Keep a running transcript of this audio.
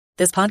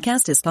This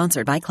podcast is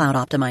sponsored by Cloud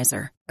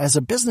Optimizer. As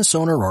a business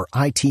owner or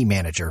IT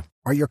manager,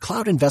 are your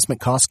cloud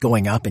investment costs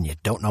going up and you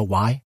don't know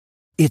why?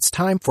 It's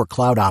time for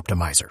Cloud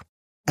Optimizer.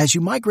 As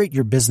you migrate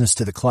your business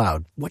to the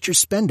cloud, what you're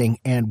spending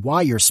and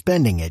why you're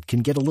spending it can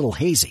get a little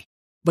hazy.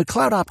 But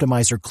Cloud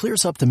Optimizer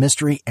clears up the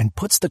mystery and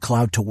puts the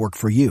cloud to work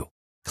for you.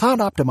 Cloud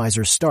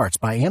Optimizer starts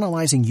by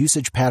analyzing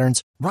usage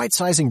patterns,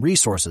 right-sizing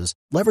resources,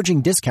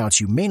 leveraging discounts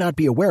you may not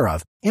be aware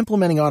of,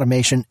 implementing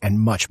automation, and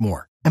much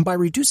more. And by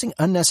reducing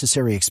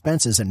unnecessary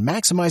expenses and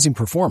maximizing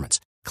performance,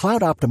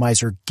 Cloud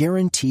Optimizer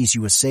guarantees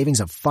you a savings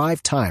of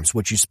 5 times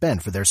what you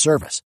spend for their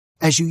service.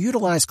 As you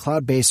utilize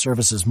cloud-based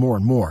services more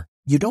and more,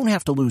 you don't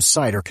have to lose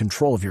sight or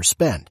control of your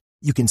spend.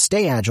 You can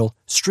stay agile,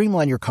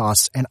 streamline your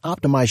costs, and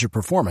optimize your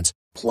performance,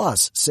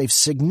 plus save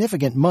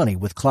significant money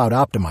with Cloud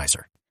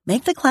Optimizer.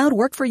 Make the cloud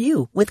work for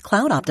you with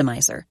Cloud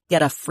Optimizer.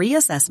 Get a free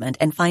assessment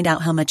and find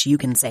out how much you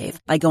can save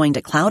by going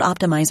to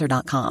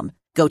cloudoptimizer.com.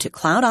 Go to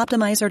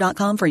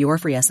cloudoptimizer.com for your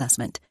free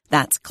assessment.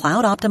 That's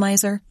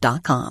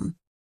cloudoptimizer.com.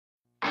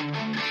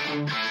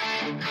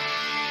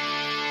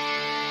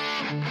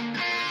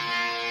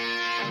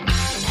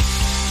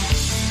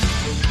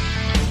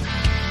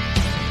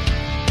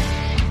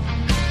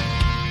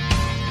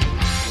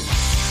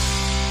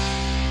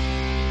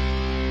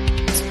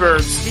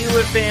 Pittsburgh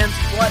Steelers fans,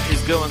 what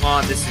is going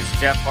on? This is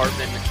Jeff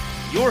Hartman,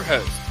 your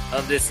host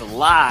of this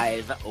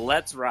live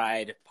Let's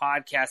Ride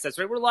podcast. That's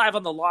right, we're live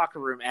on the Locker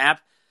Room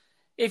app.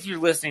 If you're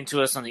listening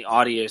to us on the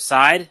audio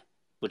side,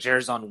 which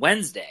airs on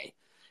Wednesday,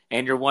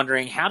 and you're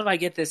wondering, how do I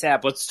get this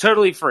app? Well, it's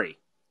totally free.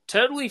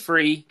 Totally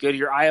free. Go to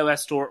your iOS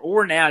store,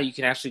 or now you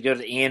can actually go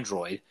to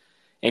Android,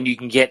 and you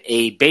can get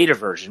a beta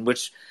version,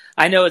 which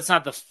I know it's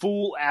not the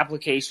full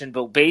application,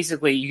 but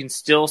basically you can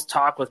still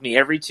talk with me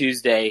every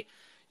Tuesday.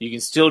 You can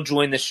still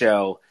join the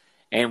show,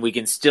 and we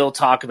can still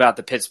talk about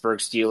the Pittsburgh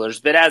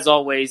Steelers. But as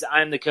always,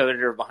 I'm the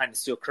co-editor of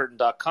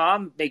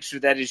BehindTheSteelCurtain.com. Make sure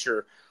that is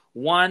your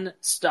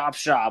one-stop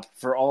shop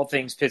for all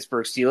things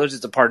Pittsburgh Steelers.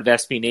 It's a part of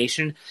SB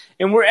Nation.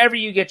 And wherever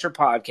you get your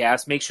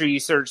podcast, make sure you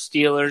search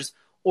Steelers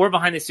or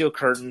Behind the Steel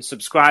Curtain.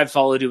 Subscribe,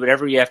 follow, do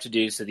whatever you have to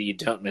do so that you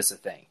don't miss a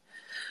thing.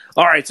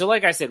 All right, so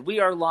like I said, we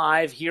are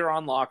live here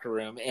on Locker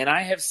Room, and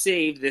I have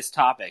saved this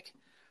topic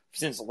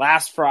since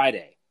last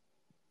Friday.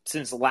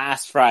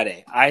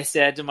 I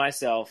said to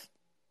myself,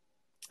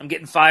 I'm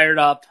getting fired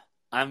up.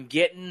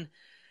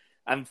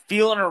 I'm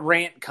feeling a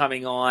rant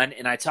coming on,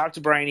 and I talked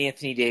to Brian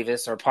Anthony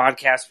Davis, our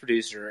podcast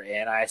producer,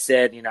 and I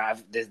said,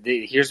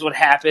 here's what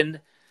happened.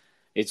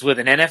 It's with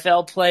an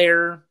NFL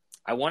player.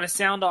 I want to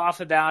sound off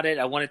about it.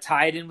 I want to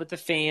tie it in with the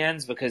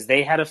fans because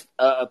they had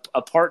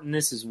a part in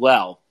this as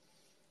well.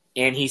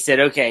 And he said,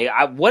 okay,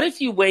 what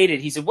if you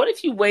waited? He said, what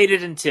if you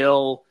waited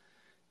until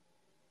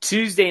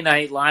Tuesday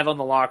night live on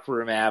the Locker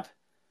Room app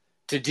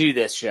to do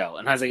this show?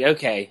 And I was like,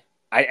 okay.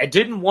 I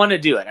didn't want to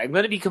do it. I'm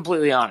going to be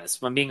completely honest.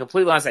 If I'm being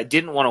completely honest, I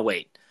didn't want to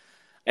wait.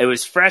 It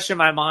was fresh in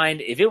my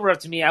mind. If it were up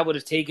to me, I would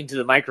have taken to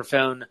the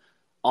microphone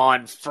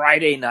on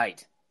Friday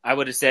night. I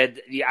would have said,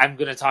 yeah, I'm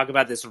going to talk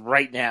about this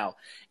right now.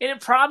 And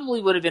it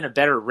probably would have been a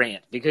better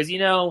rant because,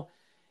 when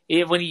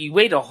you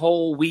wait a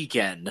whole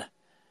weekend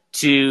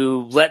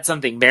to let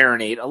something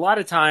marinate, a lot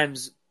of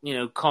times,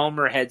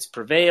 calmer heads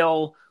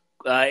prevail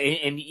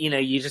and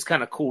you just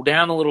kind of cool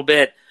down a little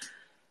bit.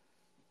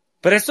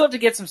 But I still have to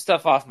get some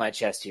stuff off my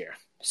chest here.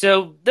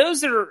 So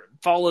those that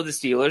follow the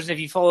Steelers, and if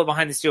you follow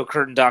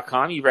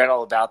BehindTheSteelCurtain.com, you read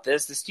all about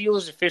this. The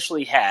Steelers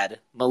officially had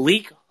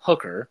Malik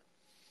Hooker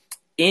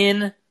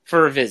in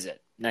for a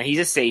visit. Now, he's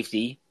a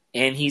safety,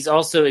 and he's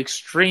also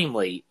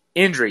extremely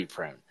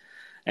injury-prone.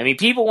 I mean,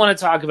 people want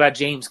to talk about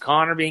James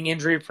Conner being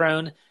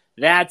injury-prone.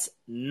 That's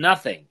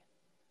nothing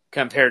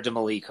compared to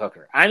Malik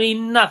Hooker. I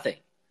mean, nothing.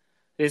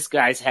 This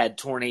guy's had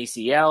torn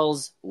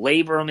ACLs,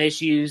 labrum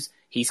issues.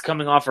 He's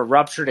coming off a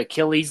ruptured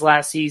Achilles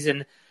last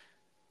season.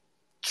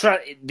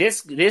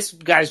 This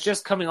guy's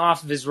just coming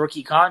off of his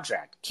rookie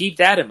contract. Keep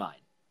that in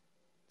mind.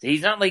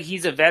 He's not like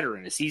he's a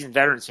veteran, a seasoned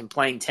veteran that's been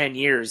playing 10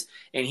 years,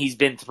 and he's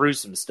been through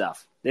some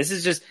stuff. This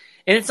is just,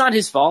 and it's not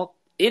his fault.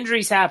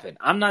 Injuries happen.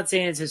 I'm not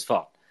saying it's his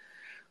fault.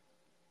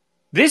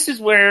 This is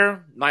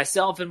where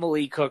myself and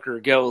Malik Hooker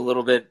go a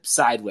little bit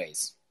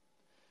sideways.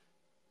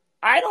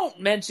 I don't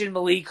mention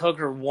Malik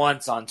Hooker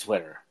once on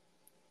Twitter.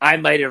 I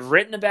might have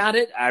written about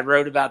it. I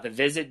wrote about the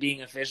visit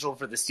being official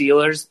for the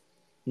Steelers.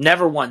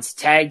 Never once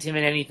tagged him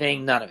in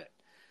anything. None of it.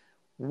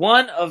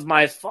 One of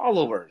my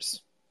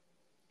followers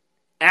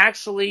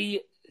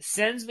actually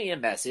sends me a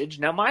message.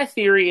 Now, my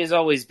theory has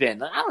always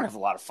been, I don't have a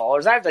lot of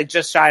followers. I have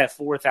just shy of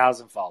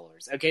 4,000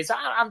 followers. Okay, so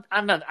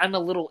I'm a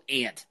little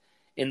ant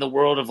in the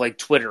world of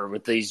Twitter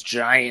with these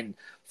giant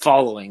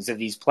followings of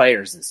these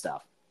players and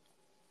stuff.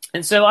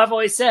 And so I've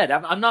always said,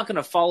 I'm not going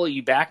to follow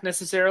you back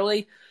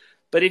necessarily,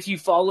 but if you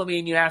follow me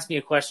and you ask me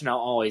a question, I'll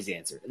always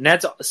answer. And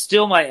that's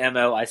still my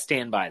MO. I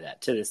stand by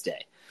that to this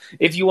day.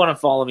 If you want to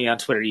follow me on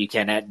Twitter, you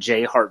can at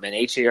jhartman,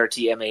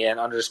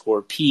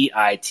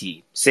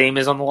 HARTMAN_PIT. Same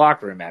as on the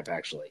Locker Room app,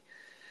 actually.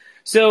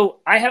 So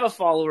I have a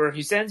follower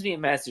who sends me a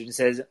message and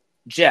says,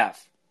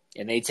 Jeff,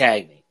 and they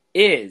tag me,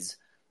 is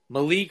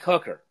Malik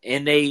Hooker.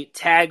 And they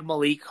tag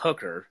Malik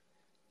Hooker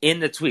in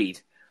the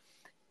tweet,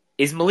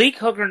 "Is Malik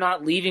Hooker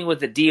not leaving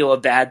with a deal a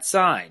bad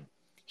sign?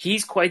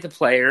 He's quite the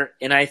player,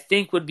 and I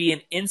think would be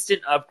an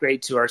instant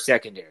upgrade to our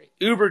secondary.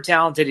 Uber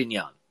talented and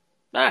young."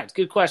 All right,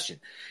 good question.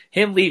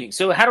 Him leaving.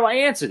 So how do I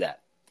answer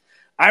that?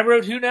 I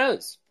wrote, who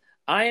knows?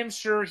 I am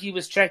sure he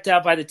was checked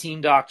out by the team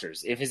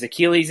doctors. If his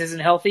Achilles isn't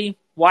healthy,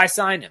 why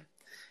sign him?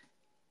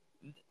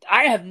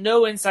 I have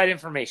no inside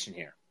information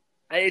here.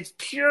 It's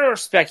pure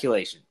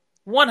speculation.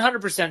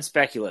 100%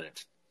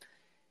 speculative.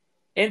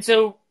 And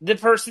so the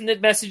person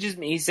that messages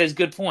me says,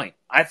 good point.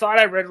 I thought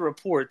I read a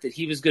report that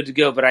he was good to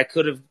go, but I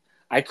could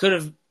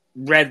have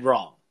read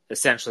wrong,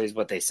 essentially is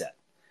what they said.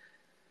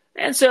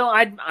 And so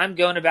I'm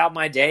going about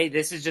my day.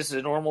 This is just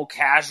a normal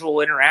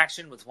casual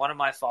interaction with one of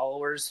my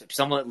followers,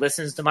 someone that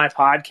listens to my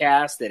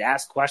podcast, that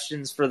asks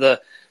questions for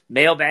the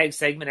mailbag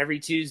segment every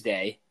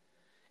Tuesday.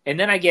 And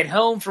then I get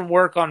home from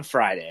work on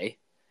Friday,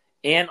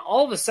 and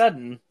all of a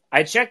sudden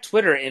I check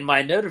Twitter and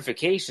my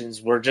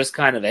notifications were just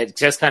kind of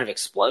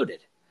exploded.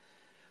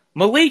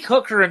 Malik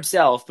Hooker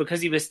himself, because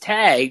he was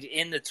tagged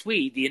in the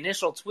tweet, the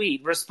initial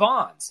tweet,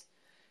 responds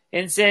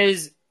and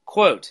says,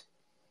 quote,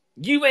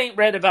 "You ain't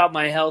read about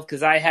my health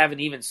because I haven't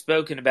even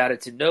spoken about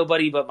it to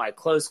nobody but my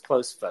close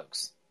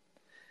folks."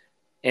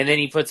 And then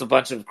he puts a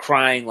bunch of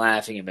crying,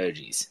 laughing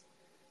emojis.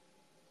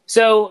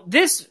 So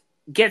this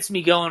gets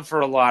me going for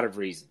a lot of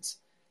reasons.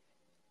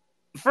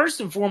 First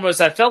and foremost,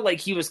 I felt like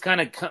he was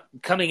kind of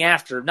coming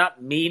after,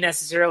 not me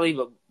necessarily,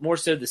 but more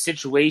so the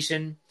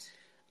situation.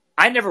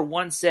 I never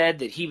once said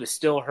that he was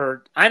still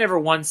hurt. I never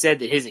once said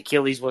that his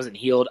Achilles wasn't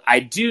healed. I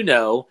do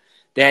know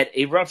that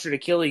a ruptured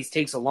Achilles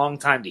takes a long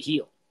time to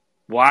heal.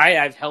 Why?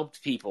 I've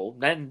helped people,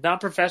 not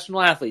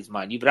professional athletes,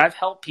 mind you, but I've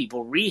helped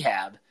people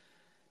rehab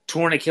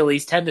torn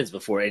Achilles tendons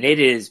before, and it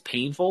is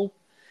painful.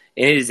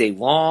 It is a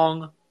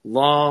long,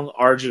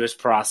 arduous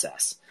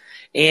process.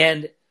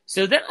 And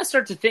so then I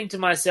start to think to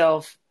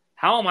myself,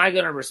 how am I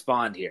going to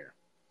respond here?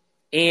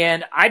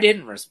 And I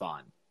didn't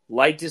respond.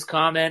 Liked his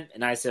comment,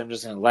 and I said, I'm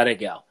just going to let it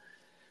go.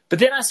 But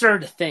then I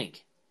started to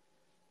think,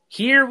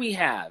 here we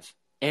have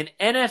an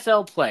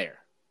NFL player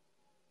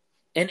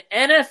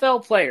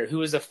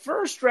who is a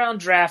first-round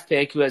draft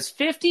pick who has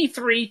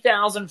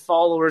 53,000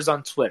 followers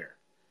on Twitter.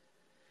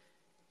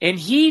 And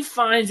he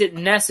finds it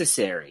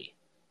necessary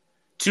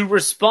to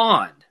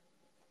respond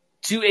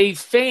to a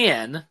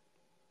fan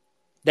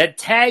that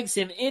tags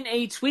him in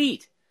a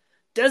tweet.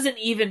 Doesn't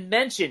even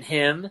mention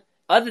him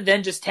other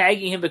than just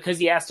tagging him because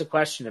he asked a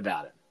question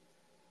about him.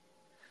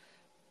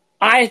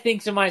 I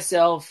think to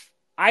myself,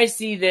 I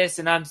see this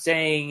and I'm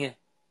saying,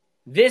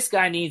 this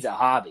guy needs a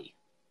hobby.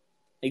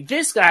 Like,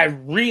 this guy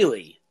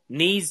really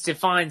needs to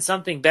find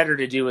something better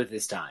to do with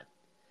his time.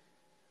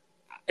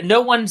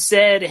 No one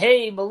said,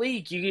 hey,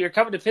 Malik, you're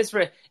coming to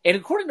Pittsburgh. And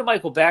according to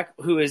Michael Beck,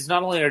 who is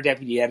not only our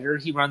deputy editor,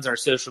 he runs our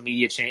social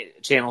media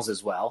channels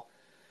as well.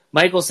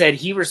 Michael said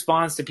he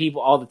responds to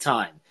people all the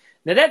time.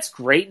 Now, that's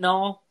great and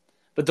all,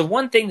 but the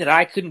one thing that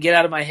I couldn't get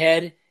out of my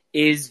head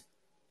is,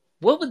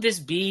 what would this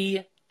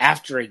be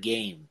after a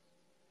game?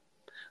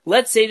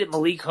 Let's say that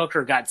Malik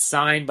Hooker got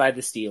signed by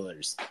the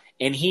Steelers,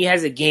 and he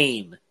has a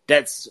game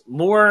that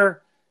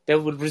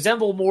would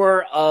resemble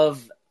more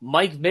of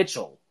Mike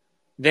Mitchell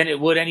than it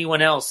would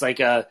anyone else,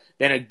 than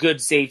a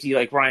good safety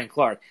like Ryan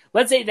Clark.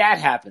 Let's say that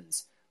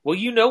happens. Well,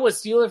 you know what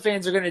Steeler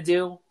fans are going to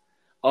do?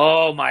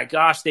 Oh my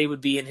gosh, they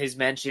would be in his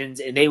mentions,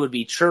 and they would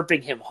be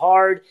chirping him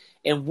hard.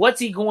 And what's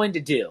he going to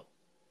do?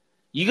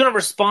 You going to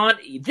respond?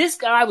 This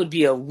guy would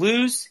be a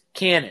loose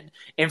cannon.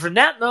 And from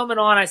that moment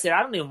on, I said,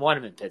 I don't even want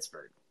him in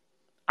Pittsburgh.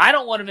 I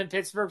don't want him in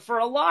Pittsburgh for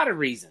a lot of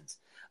reasons.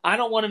 I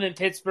don't want him in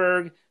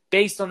Pittsburgh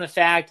based on the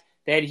fact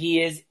that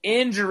he is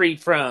injury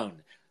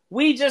prone.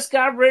 We just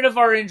got rid of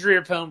our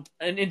injury prone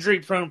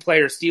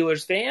player,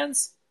 Steelers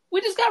fans. We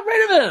just got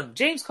rid of him.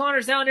 James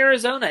Conner's now in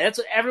Arizona. That's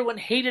what everyone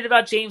hated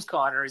about James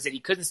Conner, is that he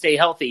couldn't stay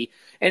healthy.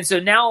 And so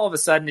now all of a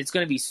sudden it's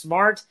going to be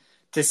smart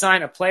to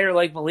sign a player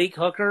like Malik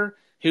Hooker,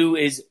 who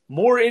is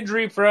more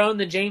injury prone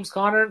than James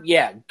Conner.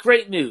 Yeah,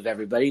 great move,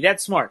 everybody.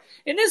 That's smart.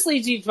 And this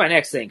leads you to my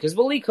next thing, because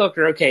Malik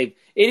Hooker, okay,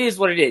 it is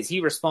what it is.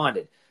 He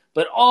responded.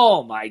 But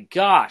oh my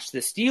gosh, the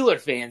Steeler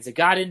fans that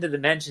got into the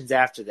mentions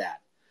after that.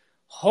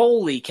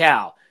 Holy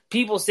cow.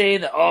 People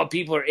saying that, oh,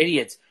 people are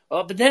idiots.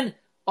 Oh, but then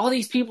all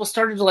these people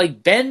started to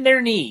bend their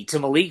knee to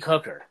Malik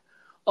Hooker.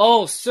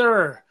 Oh,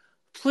 sir,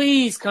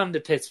 please come to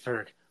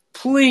Pittsburgh.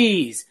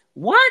 Please.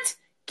 What?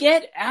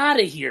 Get out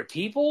of here,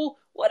 people.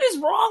 What is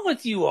wrong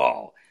with you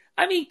all?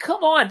 I mean,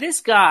 come on. This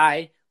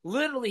guy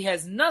literally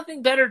has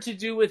nothing better to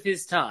do with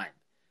his time.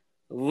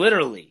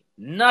 Literally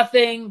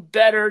nothing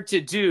better to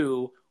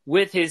do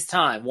with his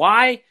time.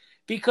 Why?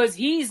 Because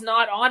he's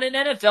not on an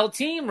NFL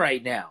team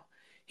right now.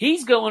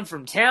 He's going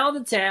from town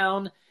to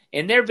town,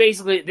 and they're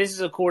basically, this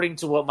is according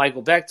to what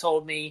Michael Beck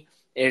told me,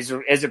 as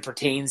it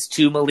pertains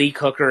to Malik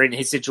Hooker and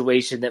his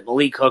situation, that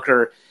Malik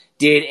Hooker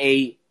did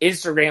a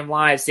Instagram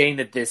live saying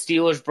that the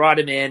Steelers brought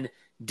him in,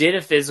 did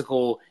a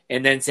physical,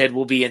 and then said,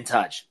 we'll be in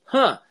touch.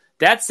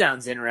 That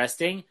sounds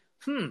interesting.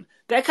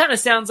 That kind of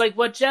sounds like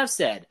what Jeff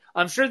said.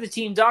 I'm sure the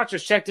team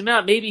doctors checked him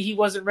out. Maybe he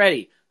wasn't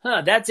ready.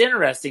 That's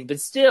interesting.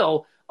 But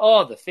still,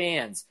 Oh, the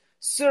fans.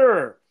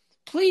 Sir,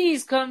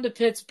 please come to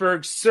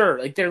Pittsburgh, sir.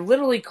 Like, they're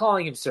literally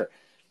calling him sir.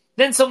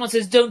 Then someone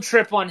says, don't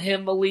trip on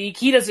him, Malik.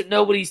 He doesn't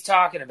know what he's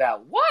talking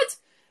about. What?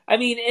 I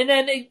mean, and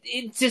then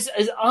it just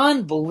is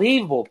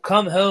unbelievable.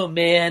 Come home,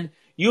 man.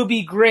 You'll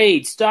be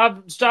great.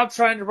 Stop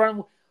trying to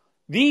run.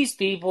 These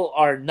people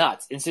are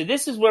nuts. And so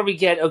this is where we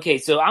get, okay,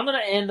 so I'm going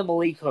to end the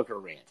Malik Hooker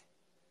rant.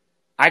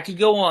 I could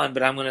go on,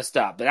 but I'm going to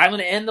stop. But I'm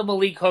going to end the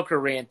Malik Hooker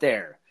rant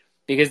there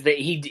because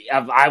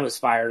I was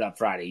fired up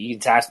Friday. You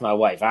can ask my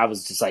wife. I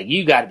was just like,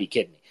 you got to be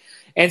kidding me.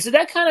 And so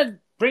that kind of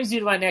brings me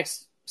to my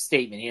next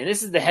statement here.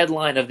 This is the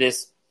headline of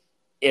this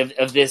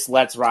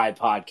Let's Ride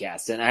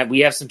podcast. And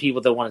we have some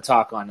people that want to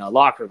talk on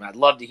Locker Room. I'd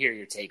love to hear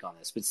your take on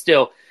this. But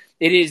still,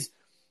 it is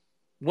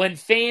when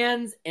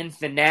fans and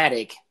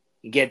fanatic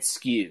get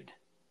skewed,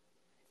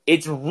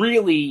 it's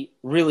really,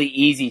 really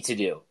easy to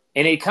do.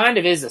 And it kind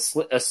of is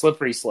a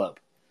slippery slope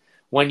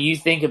when you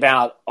think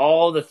about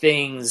all the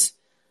things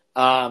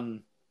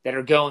that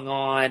are going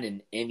on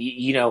and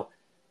you know,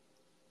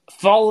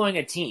 following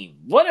a team.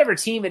 Whatever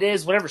team it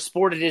is, whatever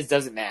sport it is,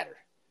 doesn't matter.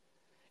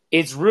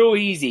 It's real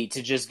easy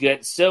to just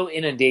get so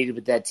inundated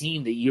with that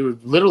team that you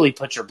literally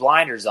put your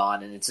blinders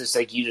on, and it's just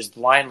like you just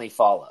blindly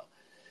follow.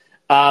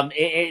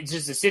 It's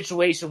just a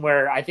situation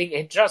where I think,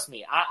 and trust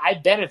me, I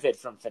benefit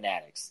from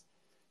fanatics.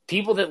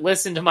 People that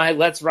listen to my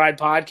Let's Ride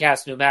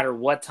podcast, no matter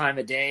what time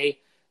of day,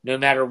 no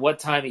matter what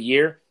time of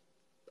year,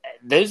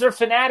 those are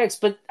fanatics,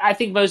 but I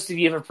think most of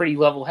you have a pretty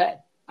level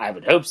head. I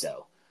would hope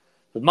so.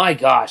 But my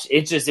gosh,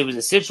 it was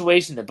a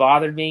situation that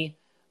bothered me.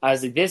 I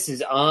was like, this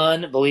is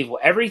unbelievable.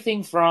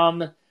 Everything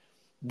from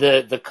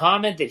the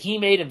comment that he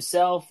made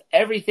himself,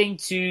 everything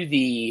to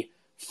the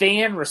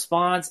fan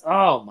response,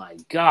 oh my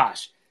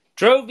gosh,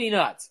 drove me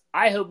nuts.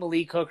 I hope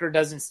Malik Hooker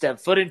doesn't step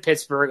foot in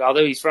Pittsburgh,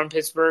 although he's from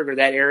Pittsburgh or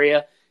that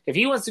area. If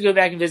he wants to go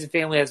back and visit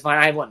family, that's fine.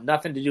 I want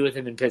nothing to do with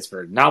him in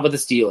Pittsburgh. Not with the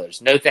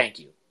Steelers. No, thank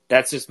you.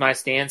 That's just my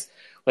stance.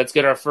 Let's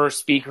get our first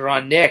speaker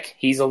on, Nick.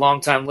 He's a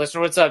longtime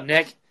listener. What's up,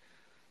 Nick?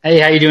 Hey,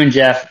 how you doing,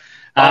 Jeff?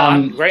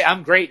 I'm great.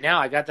 I'm great now.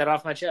 I got that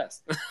off my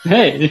chest.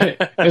 Hey, it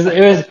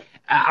was.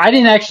 I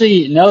didn't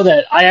actually know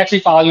that. I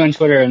actually follow you on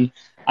Twitter, and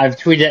I've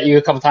tweeted at you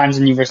a couple times,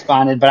 and you've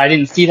responded, but I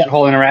didn't see that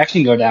whole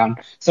interaction go down.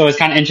 So it was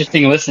kind of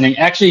interesting listening.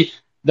 Actually,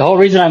 the whole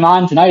reason I'm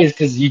on tonight is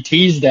because you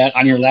teased that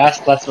on your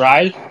last Let's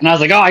Ride, and I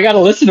was like, oh, I got to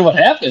listen to what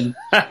happened.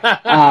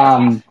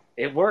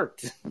 It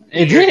worked.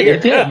 It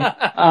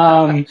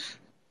did.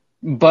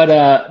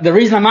 But the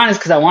reason I'm on is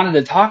because I wanted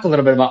to talk a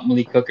little bit about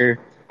Malik Hooker.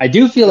 I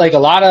do feel like a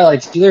lot of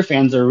Steeler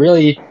fans are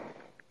really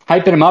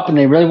hyping him up and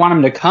they really want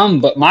him to come.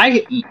 But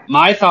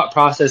my thought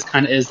process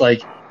kind of is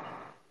like,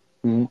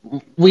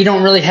 we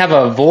don't really have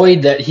a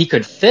void that he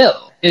could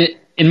fill.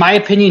 In my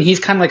opinion, he's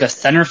kind of like a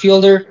center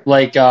fielder,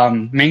 like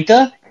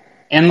Minkah.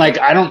 And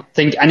I don't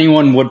think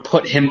anyone would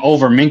put him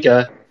over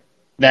Minkah,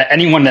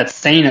 anyone that's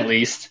sane at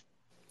least.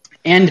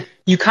 And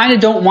you kind of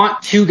don't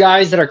want two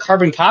guys that are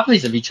carbon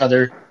copies of each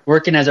other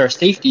working as our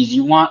safeties.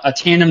 You want a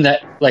tandem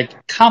that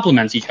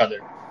complements each other.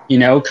 You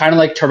know, kind of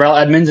like Terrell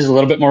Edmunds is a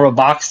little bit more of a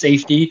box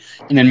safety,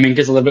 and then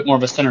Minkah's a little bit more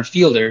of a center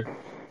fielder.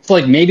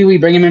 So maybe we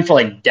bring him in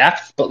for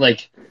depth, but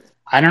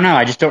I don't know.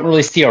 I just don't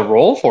really see a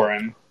role for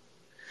him.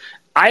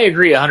 I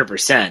agree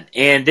 100%.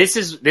 And this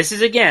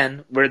is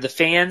again where the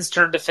fans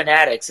turn to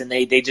fanatics and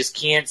they just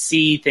can't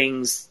see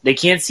things. They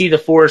can't see the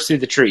forest through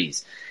the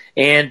trees.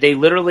 And they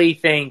literally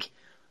think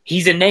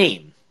he's a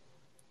name.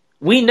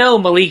 We know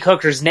Malik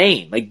Hooker's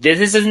name. This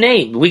is his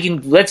name.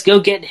 Let's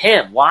go get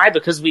him. Why?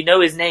 Because we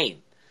know his name.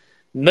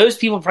 Most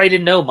people probably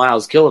didn't know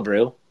Miles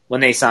Killebrew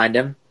when they signed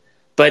him,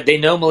 but they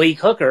know Malik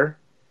Hooker.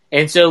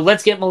 And so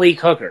let's get Malik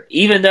Hooker,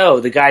 even though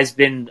the guy's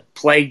been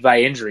plagued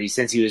by injuries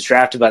since he was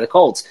drafted by the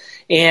Colts.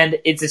 And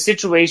it's a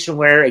situation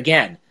where,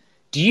 again,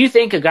 do you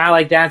think a guy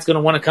like that's going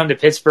to want to come to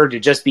Pittsburgh to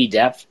just be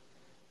depth?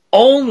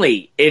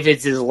 Only if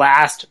it's his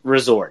last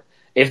resort.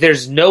 If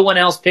there's no one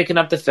else picking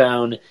up the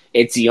phone,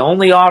 it's the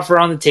only offer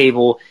on the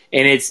table,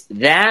 and it's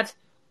that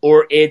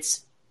or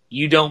it's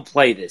you don't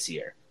play this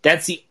year.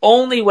 That's the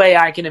only way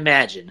I can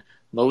imagine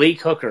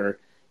Malik Hooker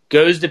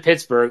goes to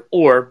Pittsburgh,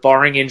 or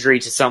barring injury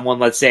to someone,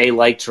 let's say,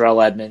 like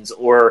Terrell Edmunds,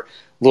 or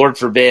Lord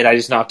forbid, I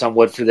just knocked on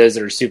wood for those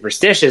that are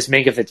superstitious,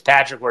 Minkah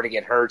Fitzpatrick were to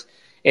get hurt,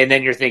 and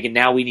then you're thinking,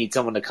 now we need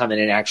someone to come in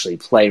and actually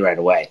play right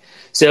away.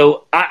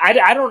 So I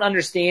don't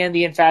understand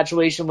the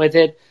infatuation with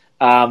it.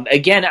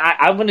 Again,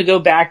 I'm going to go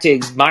back to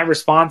my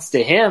response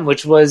to him,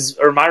 which was,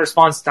 or my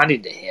response not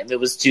even to him, it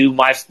was to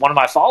one of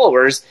my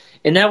followers,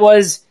 and that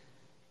was,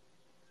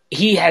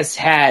 he has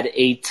had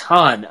a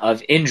ton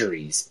of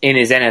injuries in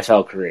his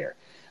NFL career.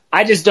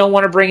 I just don't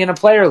want to bring in a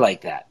player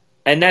like that.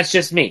 And that's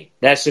just me.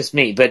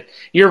 But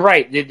you're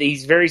right.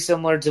 He's very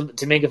similar to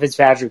Minkah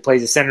Fitzpatrick,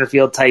 plays a center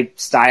field type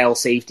style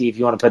safety, if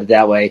you want to put it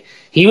that way.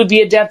 He would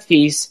be a depth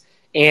piece,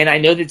 and I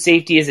know that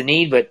safety is a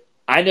need, but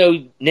I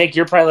know, Nick,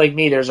 you're probably like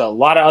me. There's a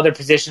lot of other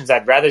positions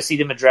I'd rather see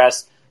them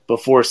address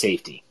before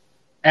safety.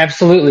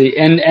 Absolutely.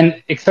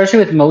 And especially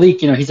with Malik,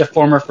 he's a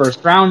former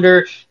first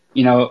rounder,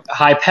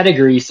 high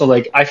pedigree.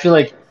 So I feel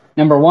like,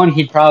 number one,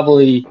 he'd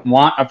probably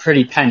want a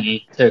pretty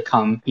penny to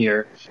come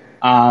here.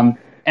 And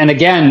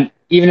again,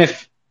 even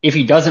if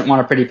he doesn't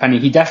want a pretty penny,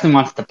 he definitely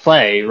wants to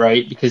play,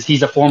 right? Because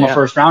he's a former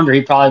first rounder.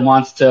 He probably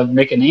wants to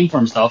make a name for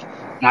himself.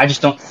 And I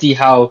just don't see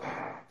how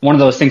one of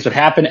those things would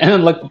happen. And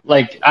then look,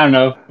 like, I don't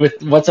know,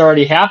 with what's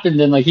already happened,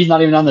 and like he's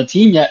not even on the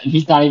team yet, and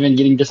he's not even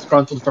getting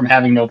disgruntled from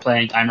having no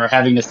playing time or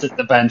having to sit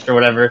the bench or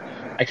whatever.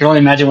 I can only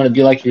imagine what it'd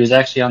be like if he was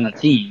actually on the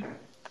team.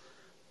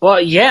 Well,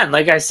 yeah, and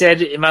like I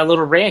said in my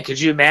little rant, could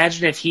you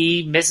imagine if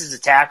he misses a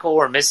tackle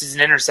or misses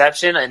an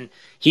interception and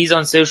he's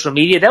on social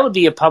media? That would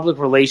be a public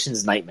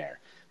relations nightmare.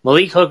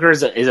 Malik Hooker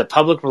is a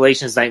public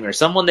relations nightmare.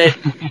 Someone that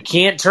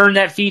can't turn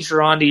that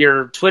feature onto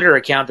your Twitter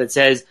account that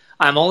says,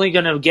 I'm only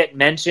going to get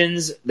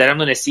mentions that I'm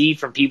going to see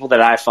from people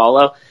that I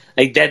follow.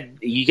 Like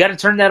that, you got to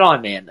turn that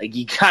on, man. Like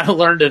you got to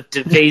learn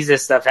to phase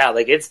this stuff out.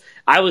 Like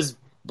I was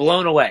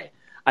blown away.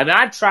 I mean,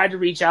 I've tried to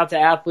reach out to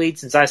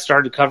athletes since I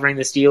started covering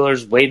the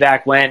Steelers way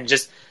back when.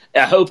 Just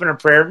a hope and a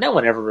prayer. No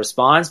one ever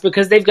responds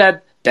because they've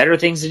got better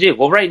things to do.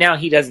 Well, right now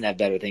he doesn't have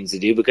better things to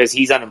do because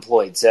he's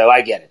unemployed. So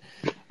I get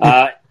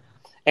it.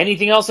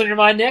 Anything else on your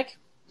mind, Nick?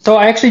 So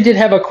I actually did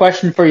have a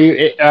question for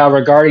you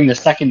regarding the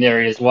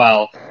secondary as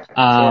well.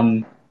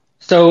 Sure.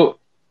 So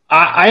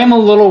I am a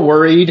little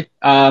worried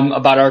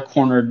about our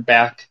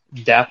cornerback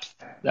depth.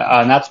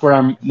 And that's where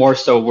I'm more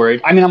so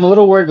worried. I mean, I'm a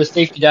little worried with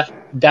safety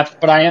depth,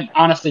 but I am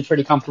honestly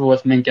pretty comfortable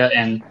with Minka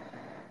and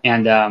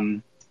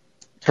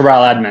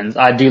Terrell Edmonds.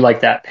 I do like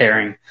that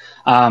pairing.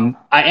 I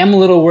am a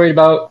little worried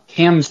about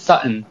Cam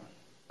Sutton.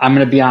 I'm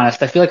going to be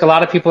honest. I feel like a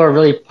lot of people are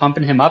really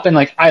pumping him up, and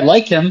like I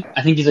like him.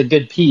 I think he's a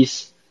good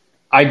piece.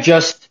 I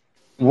just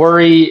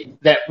worry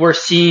that we're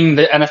seeing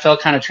the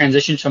NFL kind of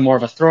transition to more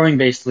of a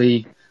throwing-based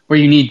league where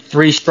you need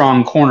three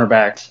strong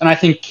cornerbacks. And I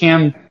think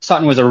Cam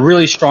Sutton was a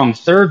really strong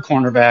third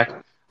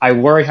cornerback. I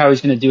worry how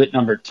he's going to do it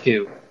number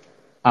two.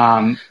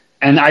 And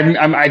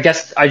I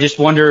guess I just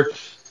wonder,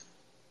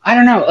 I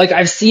don't know, like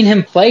I've seen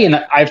him play and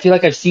I feel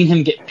like I've seen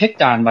him get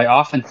picked on by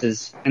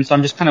offenses. And so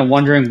I'm just kind of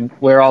wondering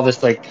where all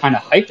this like kind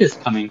of hype is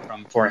coming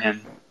from for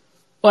him.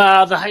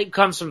 Well, the hype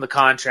comes from the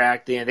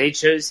contract. They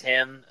chose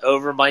him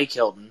over Mike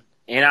Hilton.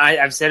 And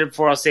I've said it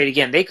before, I'll say it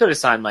again. They could have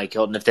signed Mike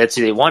Hilton if that's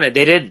who they wanted.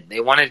 They didn't. They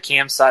wanted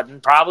Cam Sutton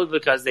probably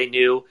because they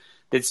knew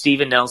that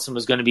Steven Nelson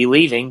was going to be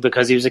leaving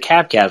because he was a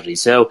cap casualty.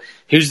 So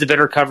who's the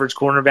better coverage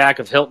cornerback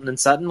of Hilton and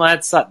Sutton? Well,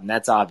 that's Sutton.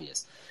 That's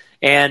obvious.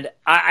 And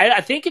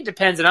I think it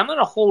depends, and I'm going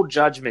to hold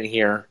judgment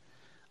here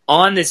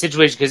on this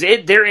situation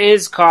because there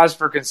is cause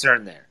for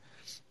concern there.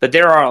 But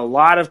there are a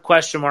lot of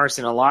question marks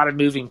and a lot of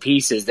moving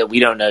pieces that we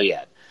don't know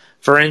yet.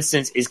 For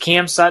instance, is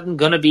Cam Sutton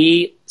going to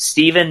be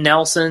Steven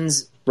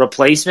Nelson's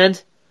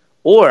replacement?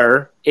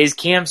 Or is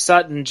Cam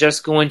Sutton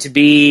just going to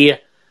be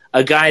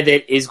a guy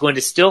that is going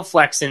to still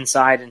flex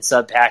inside in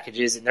sub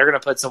packages and they're going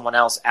to put someone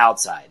else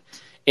outside?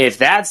 If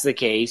that's the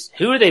case,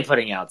 who are they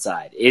putting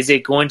outside? Is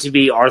it going to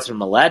be Arthur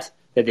Millette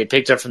that they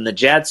picked up from the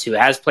Jets who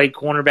has played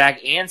cornerback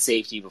and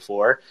safety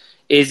before?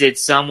 Is it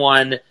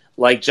someone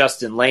like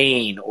Justin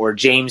Lane or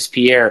James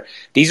Pierre?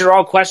 These are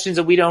all questions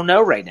that we don't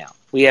know right now.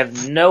 We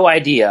have no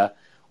idea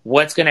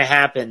what's going to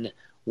happen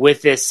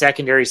with this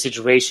secondary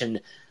situation.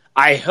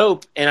 I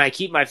hope, and I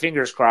keep my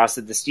fingers crossed,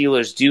 that the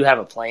Steelers do have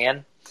a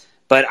plan,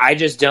 but I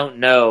just don't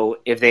know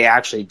if they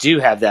actually do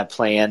have that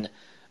plan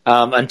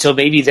until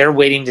maybe they're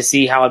waiting to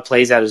see how it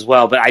plays out as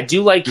well. But I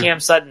do like Cam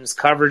Sutton's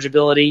coverage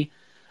ability.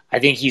 I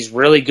think he's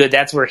really good.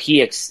 That's where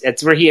he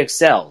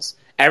excels.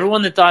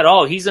 Everyone that thought,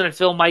 oh, he's going to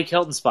fill Mike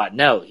Hilton's spot.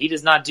 No, he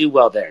does not do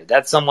well there.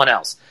 That's someone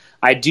else.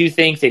 I do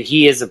think that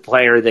he is a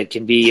player that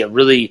can be a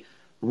really,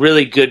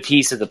 really good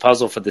piece of the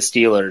puzzle for the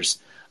Steelers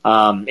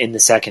in the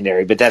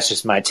secondary. But that's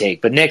just my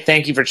take. But, Nick,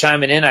 thank you for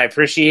chiming in. I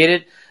appreciate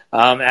it.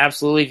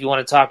 Absolutely. If you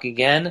want to talk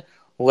again,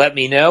 let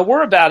me know.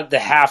 We're about at the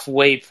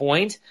halfway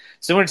point.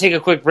 So we're going to take a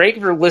quick break.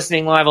 If you're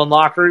listening live on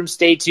Locker Room,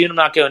 stay tuned. I'm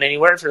not going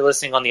anywhere. If you're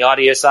listening on the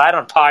audio side,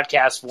 on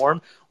podcast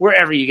form,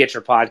 wherever you get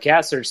your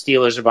podcasts, search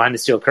Steelers or Behind the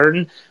Steel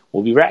Curtain.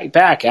 We'll be right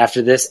back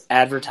after this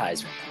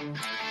advertisement.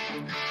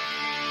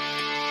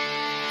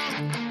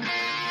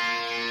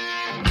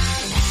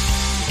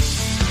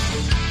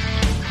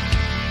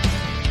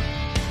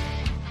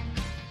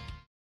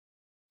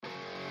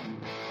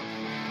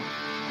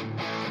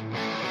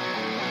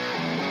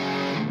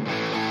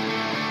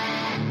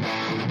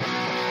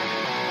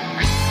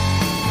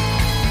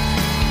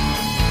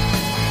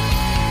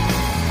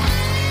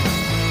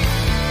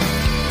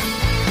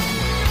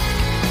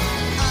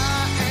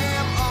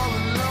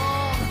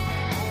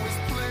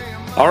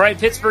 All right,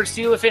 Pittsburgh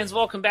Steelers fans,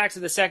 welcome back to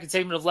the second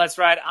segment of Let's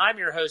Ride. I'm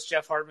your host,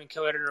 Jeff Hartman,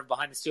 co-editor of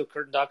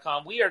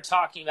BehindTheSteelCurtain.com. We are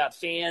talking about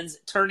fans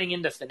turning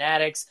into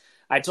fanatics.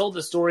 I told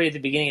the story at the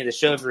beginning of the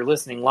show. If you're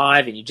listening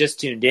live and you just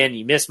tuned in,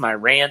 you missed my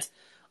rant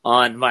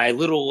on my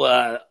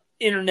little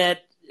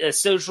internet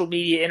social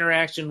media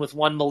interaction with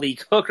one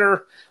Malik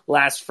Hooker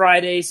last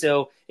Friday.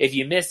 So if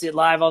you missed it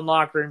live on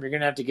Locker Room, you're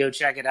going to have to go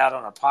check it out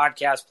on our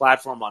podcast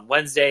platform on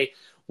Wednesday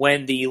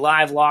when the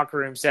live Locker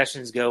Room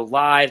sessions go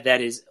live.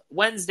 That is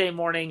Wednesday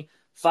morning,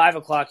 5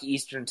 o'clock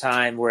Eastern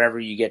time, wherever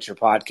you get your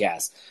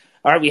podcast.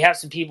 All right, we have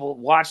some people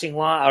watching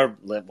live,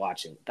 or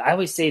watching. I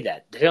always say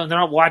that. They're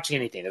not watching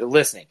anything. They're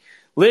listening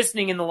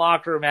listening in the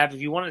Locker Room app, if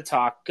you want to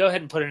talk, go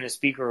ahead and put in a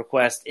speaker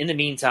request. In the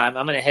meantime,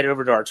 I'm going to head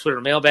over to our Twitter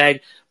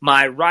mailbag.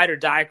 My Ride or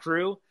Die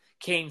crew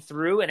came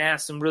through and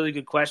asked some really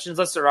good questions.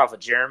 Let's start off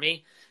with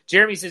Jeremy.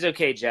 Jeremy says,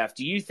 okay, Jeff,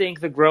 do you think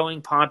the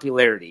growing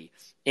popularity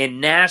in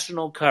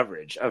national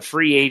coverage of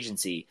free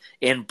agency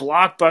in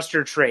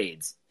blockbuster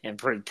trades, and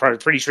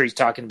pretty sure he's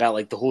talking about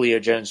like the Julio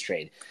Jones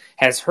trade,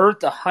 has hurt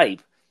the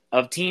hype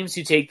of teams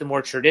who take the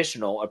more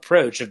traditional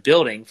approach of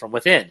building from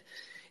within?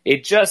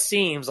 It just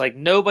seems like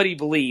nobody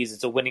believes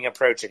it's a winning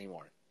approach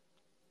anymore.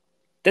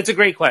 That's a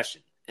great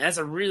question. That's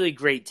a really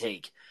great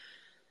take.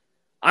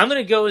 I'm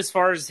going to go as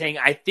far as saying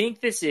I think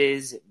this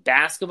is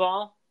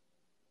basketball,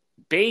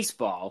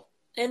 baseball,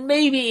 and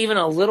maybe even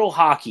a little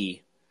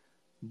hockey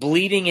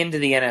bleeding into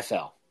the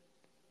NFL.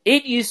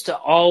 It used to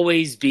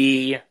always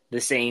be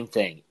the same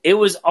thing. It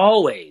was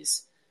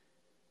always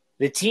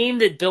the team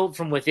that built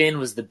from within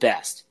was the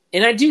best.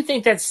 And I do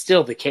think that's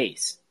still the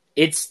case.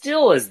 It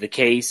still is the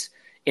case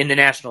in the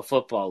National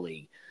Football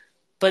League.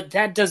 But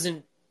that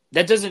doesn't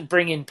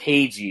bring in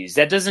page views.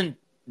 That doesn't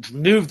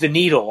move the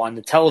needle on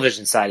the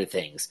television side of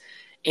things.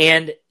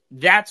 And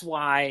that's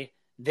why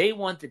they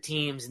want the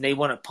teams and they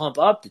want to pump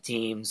up the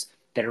teams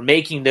that are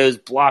making those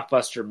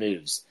blockbuster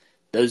moves,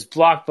 those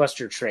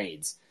blockbuster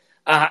trades.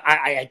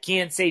 I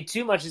can't say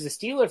too much as a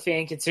Steeler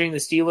fan, considering the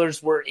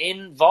Steelers were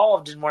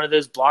involved in one of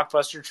those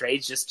blockbuster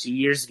trades just 2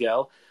 years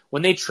ago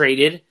when they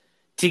traded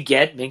to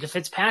get Minkah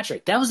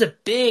Fitzpatrick. That was a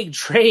big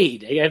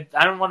trade.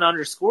 I don't want to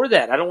underscore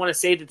that. I don't want to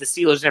say that the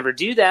Steelers never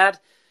do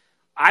that.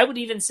 I would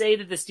even say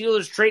that the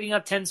Steelers trading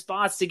up 10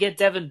 spots to get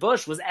Devin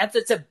Bush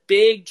that's a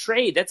big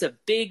trade. That's a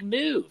big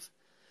move.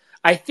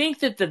 I think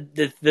that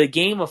the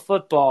game of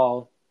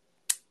football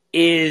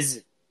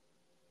is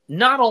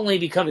not only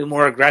becoming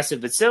more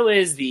aggressive, but so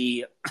is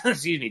the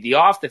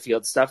off the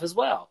field stuff as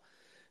well.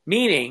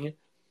 Meaning,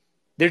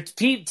 there's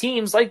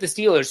teams like the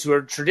Steelers who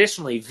are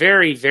traditionally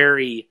very,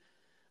 very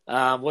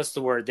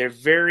they're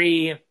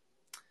very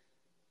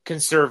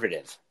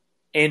conservative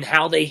in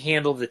how they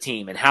handle the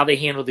team and how they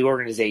handle the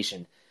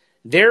organization.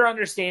 They're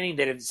understanding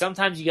that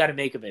sometimes you got to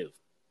make a move.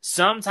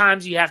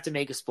 Sometimes you have to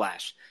make a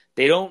splash.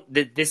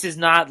 This is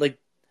not like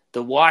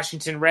the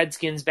Washington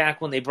Redskins back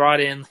when they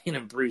brought in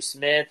Bruce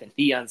Smith and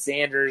Deion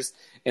Sanders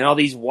and all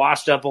these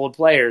washed up old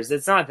players.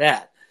 It's not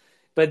that.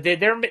 But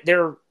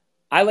they're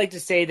I like to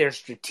say they're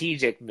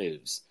strategic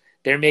moves.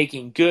 They're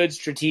making good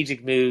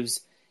strategic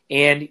moves.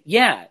 And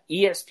yeah,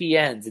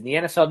 ESPNs and the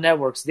NFL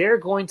networks, they're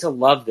going to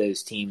love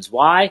those teams.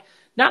 Why?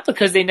 Not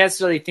because they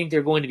necessarily think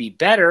they're going to be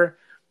better,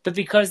 but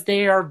because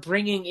they are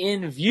bringing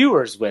in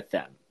viewers with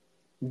them.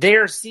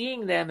 They're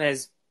seeing them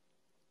as,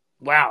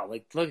 wow,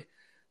 like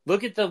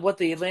look at what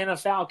the Atlanta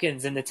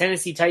Falcons and the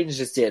Tennessee Titans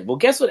just did. Well,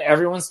 guess what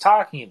everyone's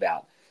talking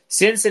about?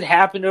 Since it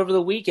happened over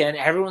the weekend,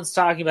 everyone's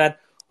talking about,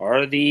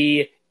 are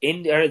the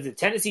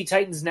Tennessee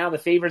Titans now the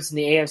favorites in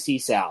the AFC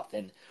South?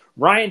 And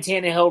Ryan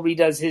Tannehill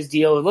redoes his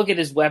deal. Look at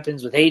his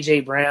weapons with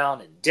A.J.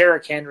 Brown and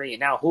Derrick Henry and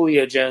now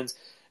Julio Jones.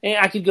 And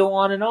I could go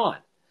on and on.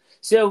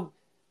 So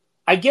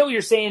I get what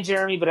you're saying,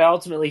 Jeremy, but I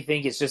ultimately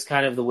think it's just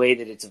kind of the way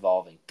that it's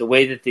evolving, the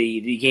way that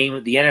the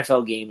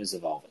NFL game is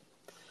evolving.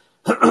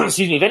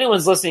 Excuse me. If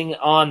anyone's listening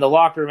on the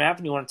Locker Room app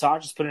and you want to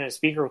talk, just put in a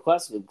speaker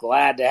request. We're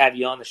glad to have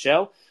you on the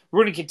show.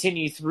 We're going to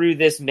continue through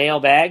this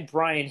mailbag.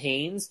 Brian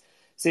Haynes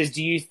says,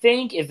 do you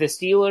think if the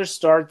Steelers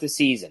start the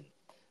season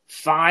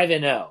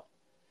 5-0,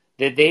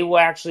 that they will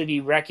actually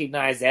be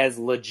recognized as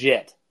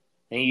legit?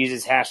 And he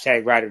uses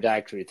hashtag Ride or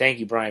Die Crew. Thank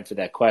you, Brian, for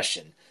that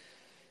question.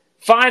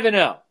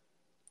 5-0.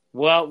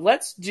 Well,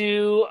 let's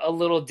do a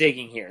little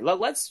digging here.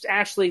 Let's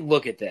actually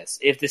look at this.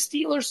 If the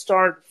Steelers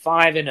start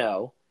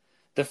 5-0,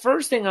 the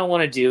first thing I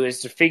want to do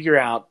is to figure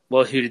out,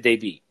 well, who did they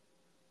beat?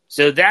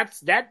 So that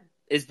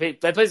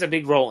plays a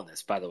big role in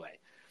this, by the way.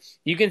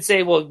 You can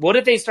say, well, what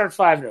if they start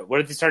 5-0? What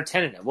if they start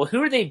 10-0? Well,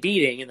 who are they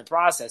beating in the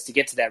process to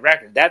get to that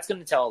record? That's going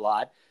to tell a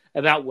lot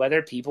about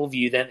whether people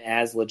view them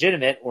as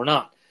legitimate or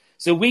not.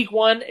 So week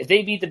 1, if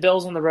they beat the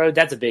Bills on the road,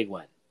 that's a big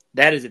win.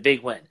 That is a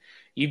big win.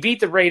 You beat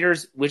the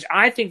Raiders, which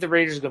I think the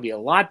Raiders are going to be a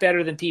lot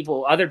better than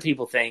other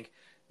people think.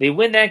 They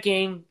win that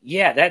game,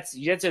 yeah, that's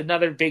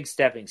another big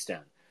stepping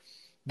stone.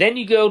 Then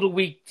you go to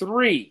week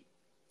 3.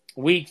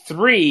 Week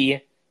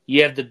 3,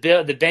 you have the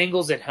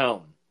Bengals at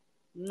home.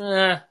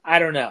 I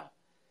don't know.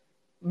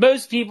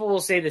 Most people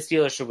will say the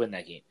Steelers should win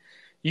that game.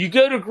 You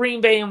go to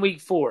Green Bay in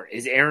week 4.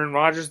 Is Aaron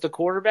Rodgers the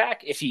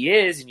quarterback? If he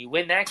is, and you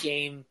win that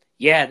game,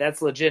 yeah,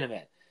 that's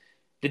legitimate.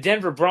 The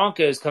Denver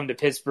Broncos come to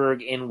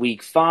Pittsburgh in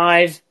week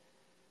 5.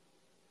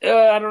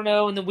 I don't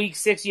know. In the week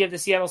 6, you have the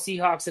Seattle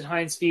Seahawks at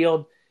Heinz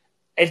Field.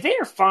 If they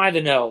are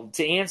 5-0,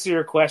 to answer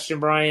your question,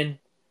 Brian,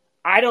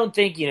 I don't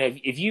think,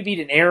 if you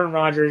beat an Aaron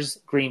Rodgers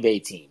Green Bay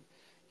team,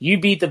 you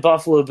beat the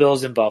Buffalo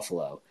Bills in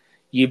Buffalo,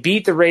 you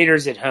beat the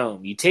Raiders at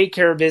home, you take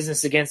care of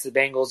business against the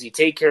Bengals, you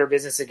take care of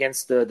business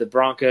against the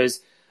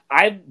Broncos,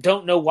 I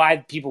don't know why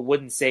people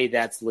wouldn't say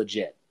that's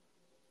legit.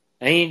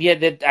 I mean,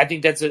 yeah, I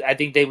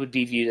think they would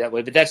be viewed that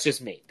way, but that's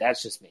just me.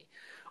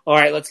 All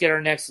right, let's get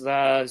our next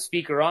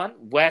speaker on,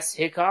 Wes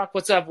Hickok.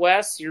 What's up,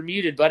 Wes? You're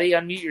muted, buddy.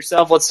 Unmute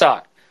yourself. Let's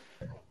talk.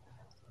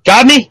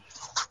 Got me?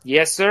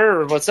 Yes,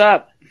 sir. What's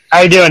up?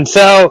 How you doing?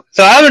 So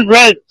I haven't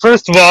read,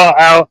 first of all,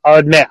 I'll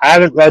admit, I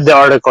haven't read the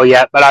article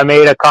yet, but I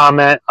made a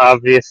comment,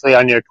 obviously,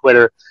 on your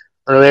Twitter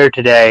earlier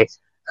today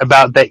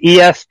about the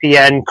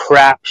ESPN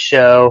crap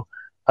show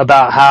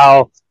about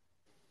how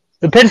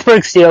the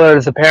Pittsburgh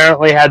Steelers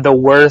apparently had the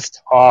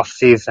worst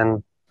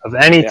offseason of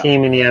any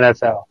team in the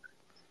NFL.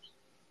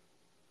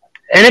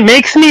 And it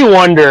makes me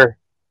wonder,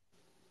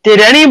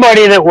 did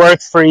anybody that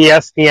works for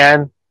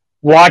ESPN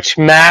watch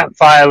Matt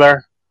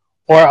Filer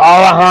or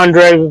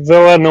Alejandro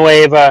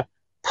Villanueva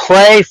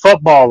play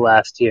football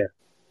last year?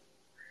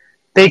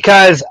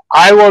 Because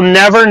I will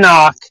never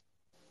knock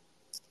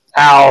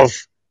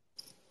Al's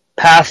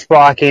pass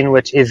blocking,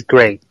 which is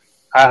great.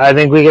 I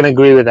think we can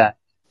agree with that.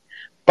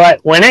 But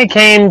when it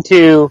came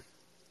to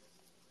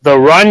the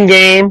run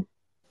game,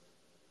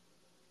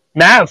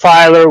 Matt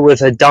Filer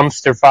was a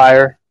dumpster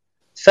fire.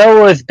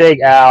 So was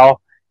Big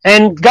Al.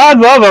 And God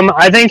love him,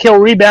 I think he'll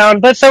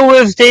rebound, but so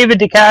was David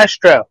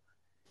DeCastro.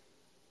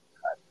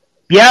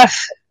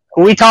 Yes,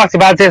 we talked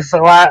about this the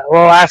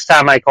last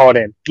time I called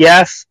in.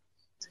 Yes,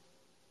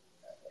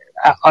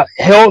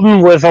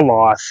 Hilton was a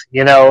loss.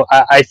 You know,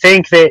 I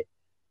think that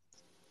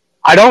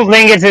I don't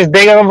think it's as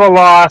big of a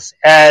loss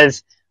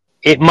as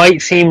it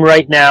might seem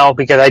right now,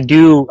 because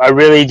I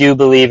really do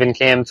believe in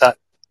Cam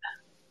Sutton.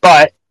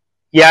 But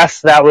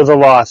yes, that was a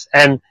loss.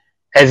 And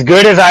as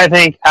good as I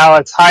think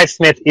Alex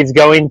Highsmith is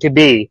going to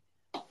be,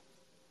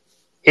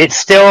 it's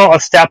still a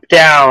step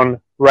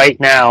down right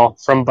now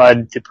from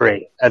Bud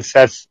Dupree. That's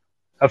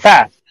a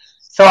fact.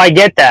 So I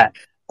get that.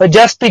 But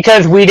just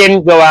because we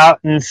didn't go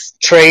out and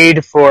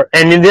trade for,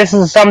 and this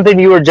is something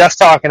you were just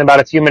talking about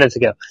a few minutes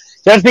ago,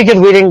 just because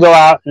we didn't go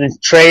out and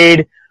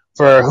trade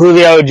for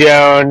Julio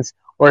Jones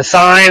or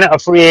sign a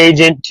free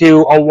agent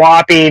to a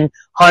whopping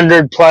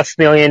 $100+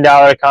 million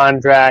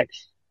contract,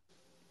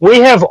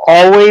 we have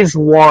always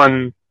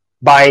won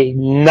by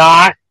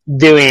not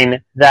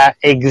doing that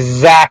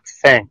exact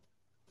thing.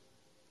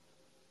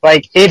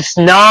 Like, it's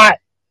not,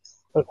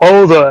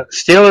 oh, the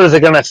Steelers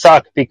are going to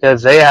suck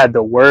because they had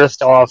the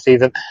worst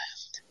offseason.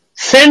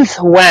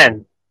 Since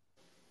when?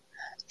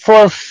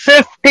 For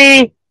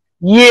 50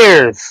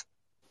 years,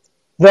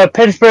 the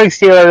Pittsburgh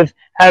Steelers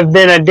have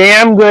been a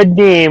damn good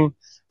team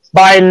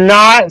by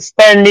not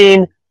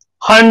spending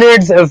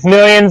hundreds of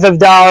millions of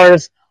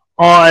dollars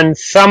on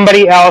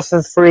somebody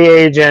else's free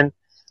agent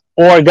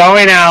or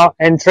going out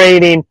and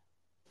trading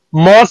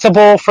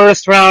multiple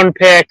first-round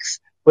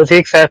picks, with the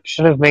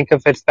exception of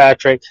Minkah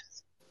Fitzpatrick,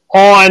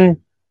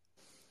 on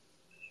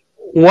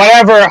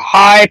whatever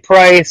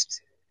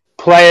high-priced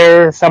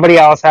player somebody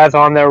else has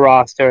on their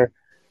roster.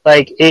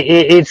 Like,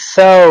 it's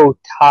so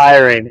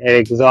tiring and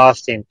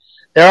exhausting.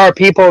 There are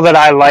people that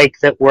I like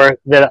that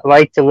I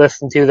like to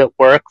listen to that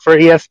work for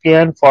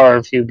ESPN, far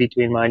and few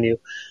between, mind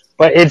you,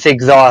 but it's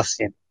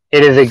exhausting.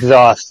 It is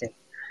exhausting.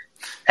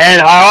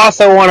 And I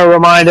also want to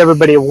remind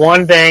everybody of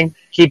one thing,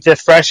 keep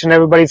this fresh in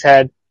everybody's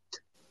head.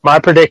 My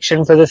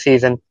prediction for the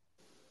season,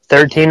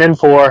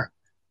 13-4,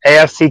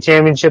 AFC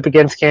Championship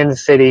against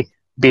Kansas City,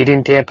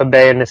 beating Tampa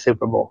Bay in the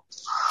Super Bowl.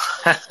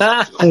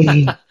 All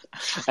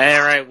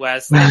right,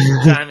 Wes. Thanks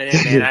for chiming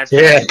in, man.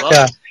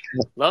 I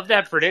love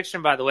that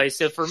prediction, by the way.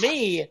 So for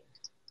me,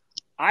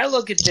 I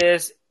look at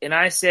this and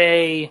I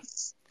say,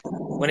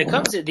 when it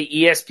comes to the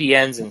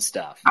ESPNs and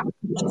stuff,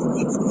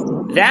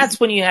 that's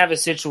when you have a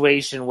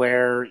situation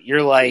where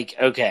you're like,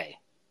 okay,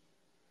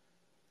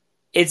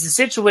 it's a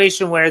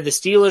situation where the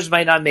Steelers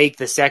might not make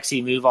the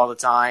sexy move all the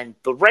time,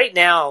 but right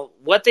now,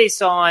 what they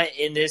saw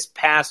in this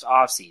past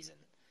offseason,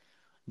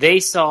 they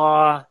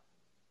saw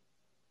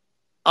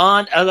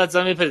let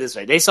me put it this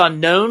way. They saw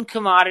known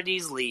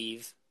commodities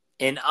leave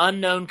and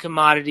unknown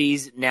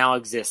commodities now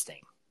existing.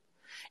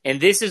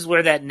 And this is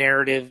where that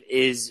narrative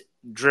is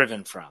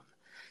driven from.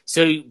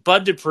 So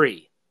Bud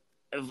Dupree,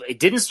 it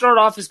didn't start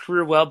off his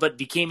career well, but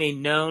became a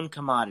known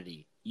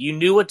commodity. You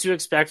knew what to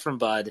expect from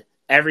Bud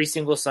every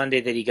single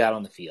Sunday that he got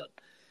on the field.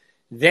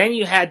 Then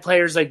you had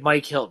players like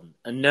Mike Hilton,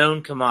 a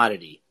known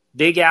commodity.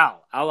 Big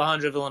Al,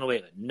 Alejandro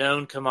Villanueva,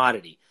 known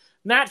commodity.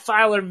 Matt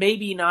Filer,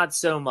 maybe not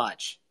so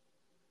much.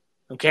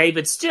 Okay,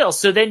 but still,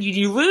 so then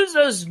you lose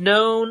those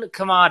known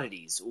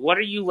commodities. What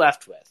are you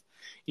left with?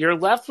 You're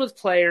left with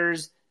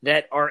players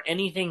that are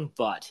anything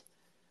but.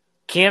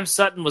 Cam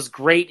Sutton was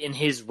great in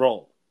his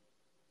role.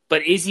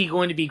 But is he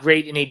going to be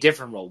great in a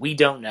different role? We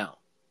don't know.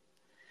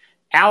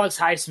 Alex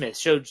Highsmith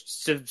showed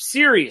some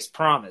serious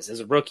promise as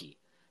a rookie.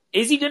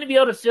 Is he going to be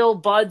able to fill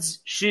Bud's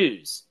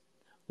shoes?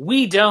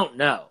 We don't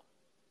know.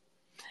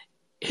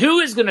 Who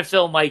is going to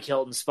fill Mike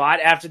Hilton's spot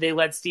after they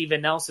let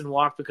Steven Nelson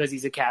walk because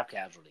he's a cap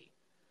casualty?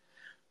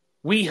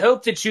 We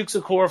hope that Chuks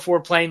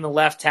Okorafor playing the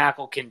left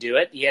tackle can do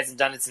it. He hasn't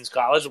done it since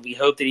college, but we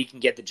hope that he can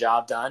get the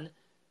job done.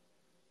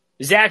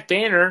 Zach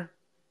Banner,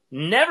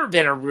 never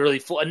been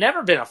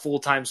a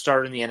full-time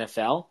starter in the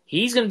NFL.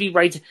 He's going to be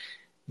right.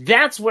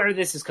 That's where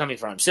this is coming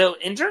from. So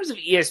in terms of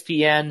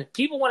ESPN,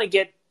 people want to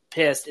get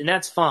pissed, and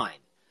that's fine.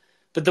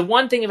 But the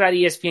one thing about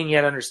ESPN you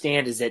got to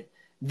understand is that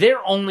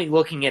they're only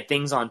looking at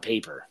things on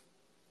paper.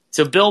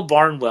 So Bill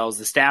Barnwell is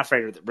the staff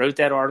writer that wrote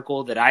that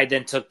article that I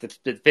then took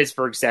the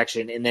Pittsburgh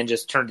section and then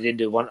just turned it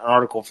into an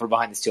article for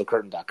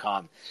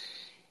BehindTheSteelCurtain.com.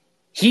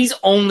 He's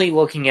only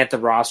looking at the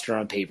roster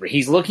on paper.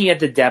 He's looking at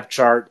the depth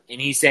chart, and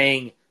he's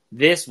saying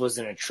this was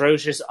an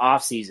atrocious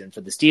offseason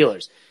for the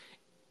Steelers.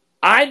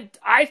 I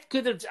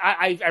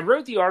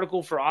wrote the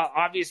article for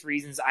obvious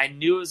reasons. I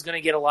knew it was going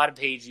to get a lot of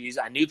page views.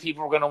 I knew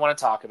people were going to want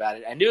to talk about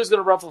it. I knew it was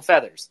going to ruffle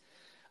feathers.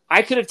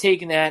 I could have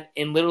taken that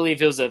and literally,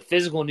 if it was a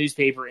physical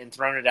newspaper, and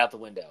thrown it out the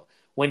window.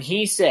 When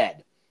he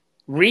said,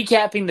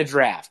 recapping the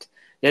draft,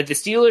 that the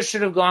Steelers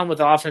should have gone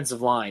with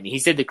offensive line, he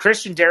said that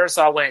Christian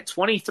Darrisaw went at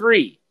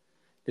 23.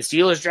 The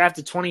Steelers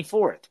drafted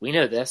 24th. We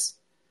know this.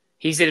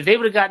 He said if they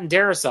would have gotten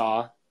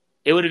Darrisaw,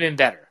 it would have been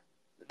better.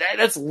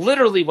 That's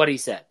literally what he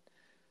said.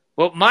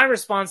 Well, my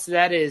response to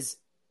that is,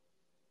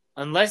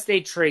 unless they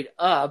trade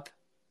up,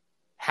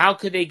 how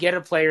could they get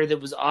a player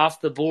that was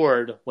off the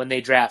board when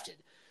they drafted?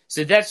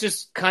 So that's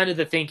just kind of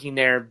the thinking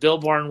there. Bill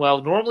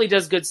Barnwell normally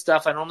does good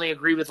stuff. I normally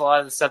agree with a lot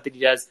of the stuff that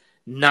he does.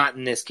 Not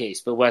in this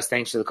case. But Wes,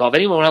 thanks for the call. If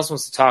anyone else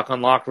wants to talk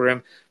on Locker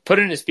Room, put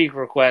in a speaker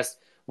request.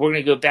 We're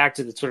going to go back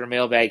to the Twitter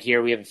mailbag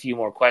here. We have a few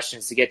more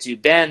questions to get to.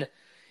 Ben,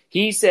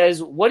 he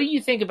says, what do you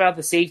think about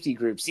the safety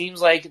group?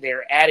 Seems like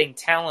they're adding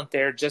talent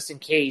there just in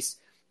case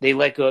they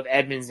let go of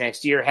Edmonds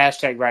next year.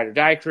 Hashtag Ride or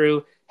Die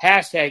Crew.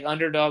 Hashtag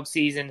Underdog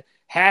Season.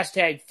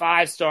 Hashtag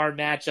 5-star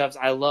matchups.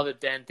 I love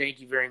it, Ben. Thank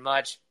you very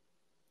much.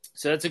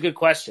 So that's a good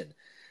question.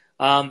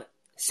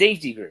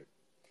 Safety group.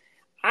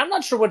 I'm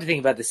not sure what to think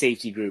about the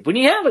safety group. When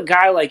you have a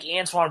guy like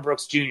Antoine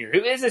Brooks Jr.,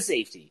 who is a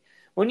safety,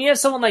 when you have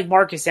someone like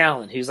Marcus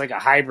Allen, who's like a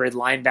hybrid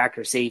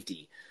linebacker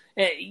safety,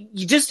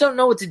 you just don't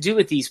know what to do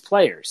with these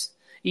players.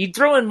 You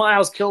throw in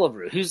Miles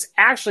Killebrew, who's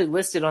actually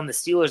listed on the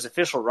Steelers'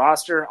 official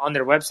roster on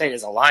their website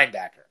as a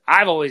linebacker.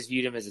 I've always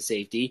viewed him as a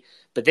safety,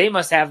 but they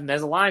must have him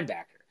as a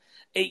linebacker.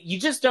 You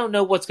just don't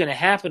know what's going to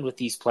happen with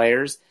these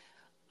players.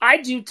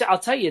 I'll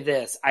tell you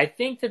this. I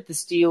think that the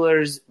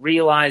Steelers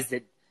realize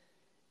that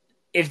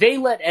if they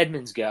let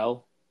Edmonds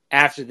go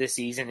after this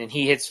season and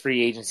he hits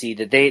free agency,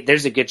 that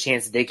there's a good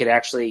chance that they could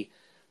actually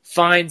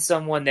find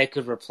someone that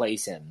could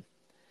replace him.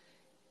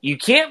 You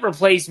can't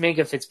replace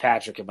Minkah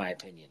Fitzpatrick, in my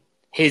opinion.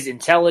 His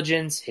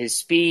intelligence, his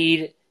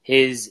speed,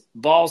 his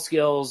ball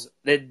skills,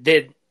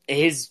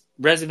 his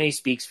resume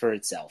speaks for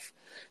itself.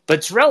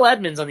 But Terrell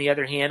Edmonds, on the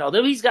other hand,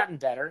 although he's gotten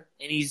better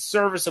and he's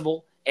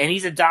serviceable and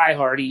he's a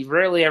diehard, he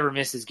rarely ever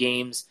misses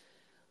games,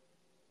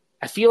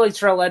 I feel like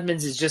Terrell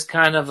Edmonds is just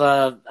kind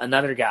of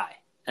another guy.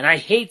 And I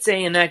hate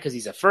saying that because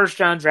he's a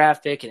first-round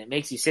draft pick and it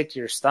makes you sick to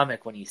your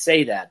stomach when you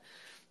say that.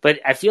 But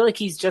I feel like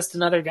he's just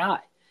another guy.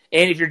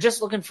 And if you're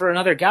just looking for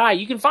another guy,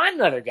 you can find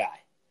another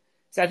guy.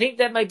 So I think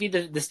that might be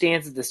the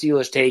stance that the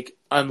Steelers take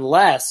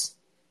unless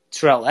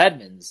Terrell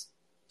Edmonds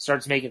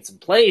starts making some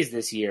plays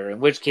this year, in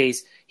which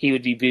case he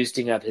would be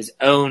boosting up his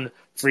own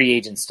free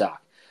agent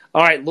stock.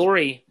 All right,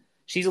 Lori,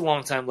 she's a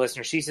longtime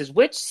listener. She says,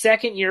 which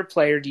second-year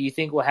player do you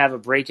think will have a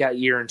breakout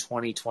year in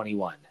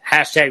 2021?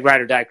 Hashtag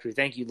Ride or Die Crew.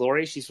 Thank you,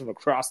 Lori. She's from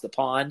across the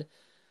pond.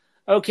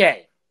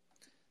 Okay.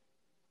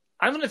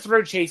 I'm going to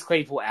throw Chase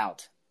Claypool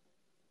out.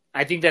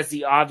 I think that's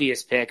the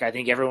obvious pick. I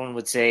think everyone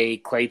would say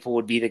Claypool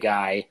would be the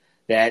guy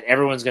that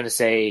everyone's going to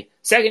say,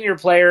 second-year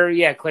player,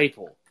 yeah,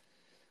 Claypool.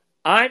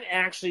 I'm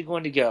actually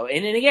going to go,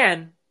 and then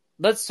again,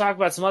 let's talk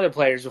about some other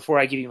players before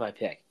I give you my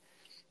pick.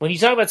 When you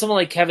talk about someone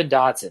like Kevin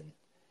Dotson,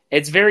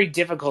 it's very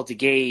difficult to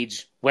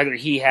gauge whether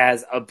he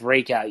has a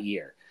breakout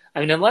year.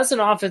 I mean, unless an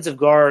offensive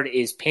guard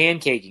is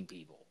pancaking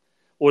people,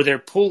 or they're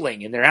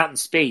pulling and they're out in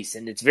space,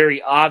 and it's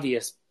very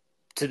obvious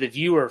to the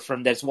viewer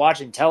that's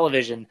watching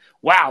television,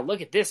 wow,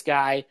 look at this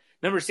guy.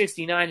 Number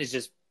 69 is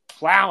just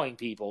plowing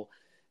people.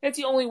 That's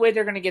the only way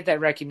they're going to get that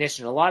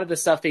recognition. A lot of the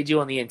stuff they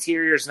do on the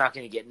interior is not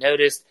going to get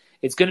noticed.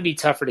 It's going to be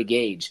tougher to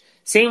gauge.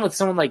 Same with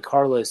someone like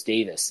Carlos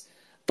Davis.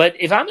 But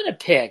if I'm going to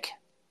pick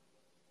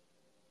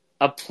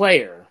a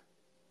player,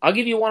 I'll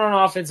give you one on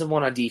offense and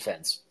one on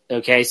defense.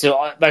 Okay,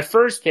 so my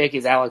first pick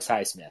is Alex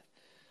Highsmith.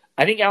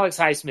 I think Alex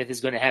Highsmith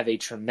is going to have a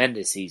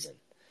tremendous season.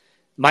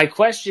 My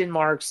question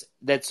marks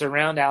that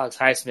surround Alex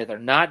Highsmith are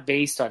not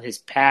based on his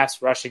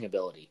pass rushing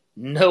ability.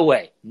 No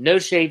way. No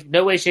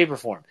way, shape, or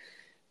form.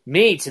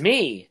 To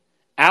me,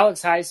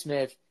 Alex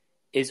Highsmith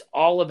is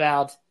all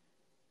about,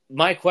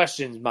 my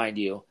questions, mind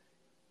you,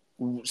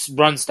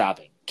 run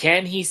stopping.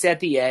 Can he set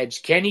the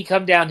edge? Can he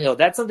come downhill?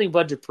 That's something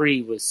Bud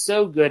Dupree was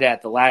so good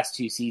at the last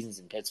 2 seasons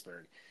in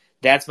Pittsburgh.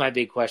 That's my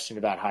big question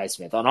about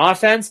Highsmith. On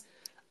offense,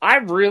 I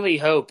really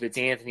hope it's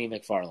Anthony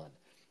McFarland.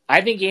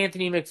 I think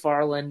Anthony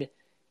McFarland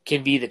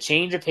can be the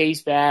change of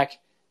pace back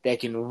that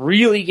can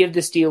really give the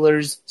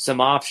Steelers some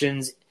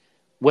options,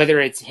 whether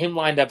it's him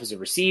lined up as a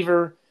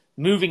receiver,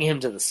 moving him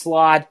to the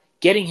slot,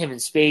 getting him in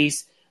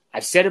space.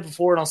 I've said it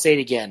before and I'll say it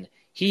again.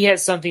 He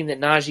has something that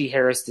Najee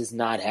Harris does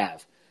not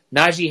have.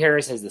 Najee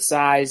Harris has the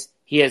size,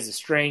 he has the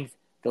strength,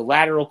 the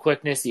lateral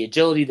quickness, the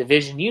agility, the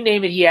vision. You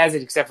name it, he has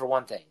it except for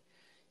one thing.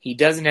 He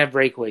doesn't have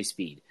breakaway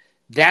speed.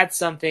 That's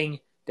something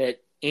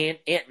that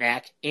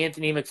Anthony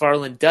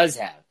McFarland does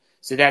have.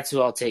 So that's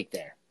who I'll take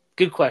there.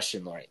 Good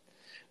question, Lori.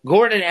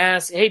 Gordon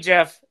asks, hey,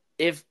 Jeff,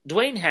 if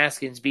Dwayne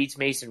Haskins beats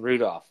Mason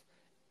Rudolph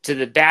to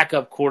the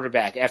backup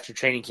quarterback after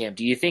training camp,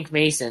 do you think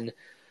Mason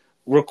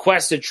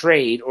requests a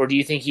trade, or do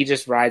you think he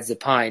just rides the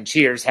pine?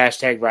 Cheers,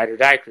 hashtag Ride or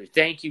Die Crew.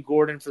 Thank you,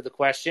 Gordon, for the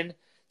question.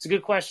 It's a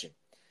good question.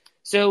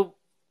 So,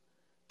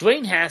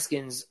 Dwayne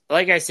Haskins,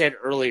 like I said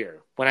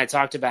earlier, when I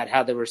talked about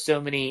how there were so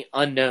many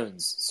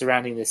unknowns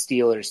surrounding the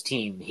Steelers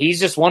team,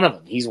 he's just one of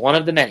them. He's one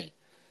of the many.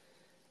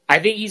 I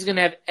think he's going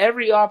to have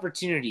every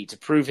opportunity to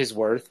prove his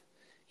worth.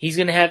 He's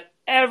going to have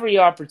every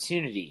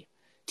opportunity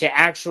to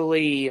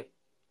actually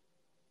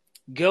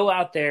go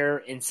out there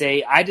and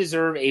say, I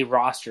deserve a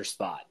roster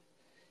spot.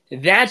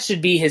 That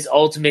should be his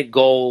ultimate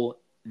goal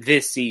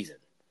this season.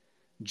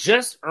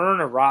 Just earn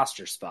a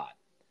roster spot.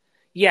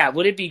 Yeah,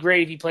 would it be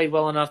great if he played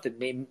well enough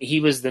that he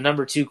was the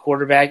number 2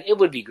 quarterback? It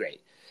would be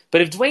great.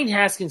 But if Dwayne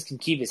Haskins can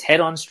keep his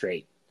head on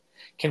straight,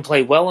 can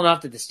play well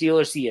enough that the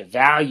Steelers see a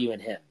value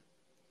in him,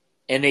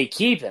 and they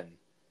keep him,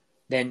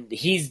 then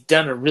he's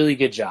done a really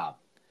good job.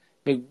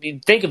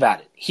 Think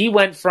about it. He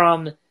went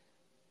from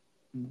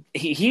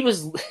he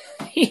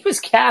was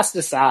cast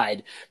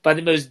aside by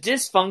the most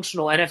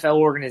dysfunctional NFL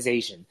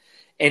organization,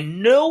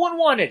 and no one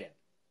wanted him.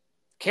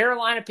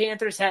 Carolina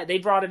Panthers they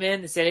brought him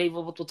in and said, "Hey,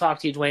 we'll talk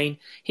to you, Dwayne."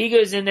 He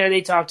goes in there,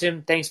 they talk to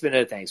him. Thanks, but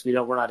no thanks. We're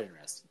not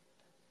interested.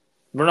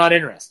 We're not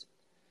interested.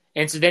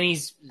 And so then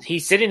he's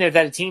sitting there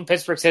that a team,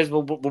 Pittsburgh says,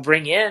 we'll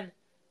bring you in.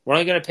 We're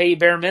only going to pay you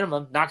bare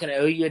minimum. Not going to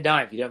owe you a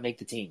dime if you don't make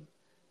the team.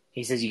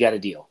 He says, you got a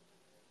deal.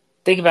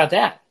 Think about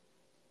that.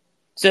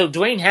 So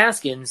Dwayne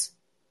Haskins,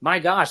 my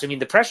gosh, I mean,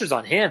 the pressure's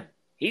on him.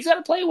 He's got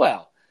to play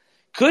well.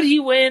 Could he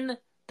win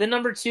the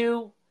number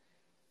 2?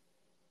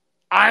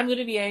 I'm going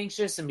to be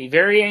anxious and be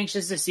very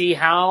anxious to see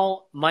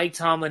how Mike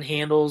Tomlin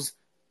handles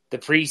the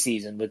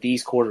preseason with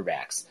these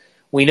quarterbacks.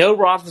 We know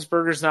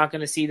Roethlisberger's not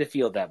going to see the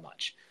field that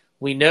much.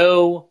 We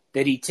know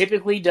that he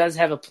typically does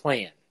have a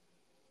plan.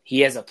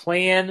 He has a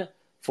plan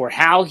for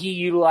how he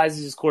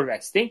utilizes his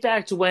quarterbacks. Think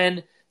back to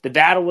when the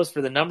battle was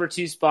for the number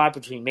 2 spot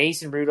between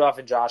Mason Rudolph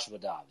and Joshua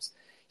Dobbs.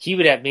 He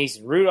would have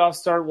Mason Rudolph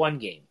start one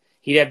game.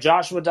 He'd have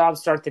Joshua Dobbs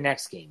start the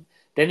next game.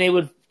 Then they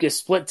would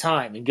split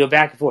time and go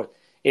back and forth.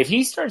 If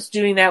he starts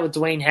doing that with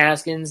Dwayne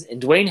Haskins,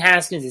 and Dwayne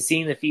Haskins is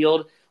seeing the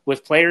field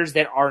with players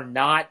that are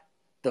not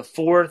the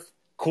fourth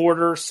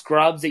quarter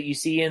scrubs that you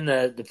see in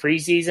the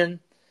preseason,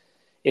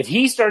 if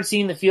he starts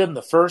seeing the field in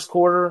the first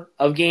quarter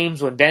of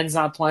games when Ben's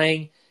not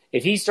playing,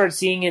 if he starts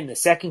seeing it in the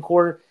second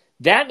quarter,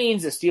 that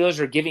means the Steelers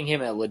are giving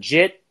him a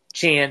legit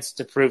chance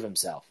to prove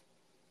himself.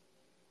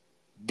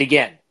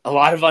 Again, a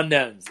lot of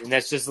unknowns, and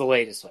that's just the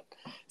latest one.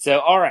 So,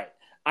 all right.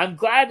 I'm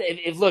glad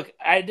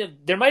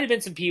there might have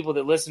been some people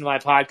that listen to my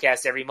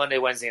podcast every Monday,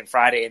 Wednesday, and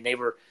Friday, and they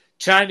were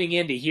chiming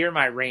in to hear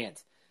my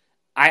rant.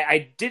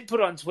 I did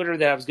put on Twitter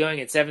that I was going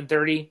at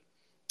 7:30,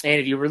 and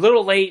if you were a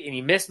little late and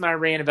you missed my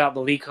rant about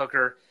Malik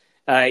Hooker,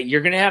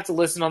 you're going to have to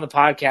listen on the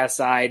podcast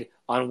side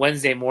on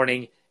Wednesday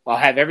morning. I'll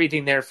have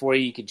everything there for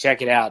you. You can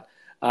check it out.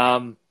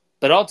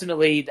 But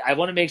ultimately, I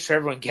want to make sure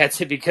everyone gets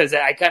it because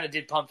I kind of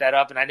did pump that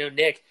up, and I know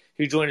Nick,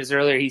 who joined us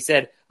earlier, he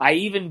said, I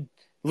even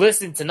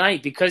listened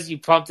tonight because you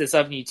pumped this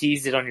up and you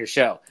teased it on your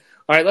show.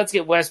 All right, let's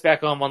get Wes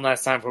back on one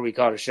last time before we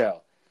call it a show.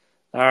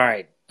 All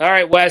right,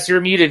 Wes, you're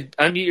muted.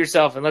 Unmute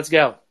yourself and let's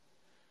go.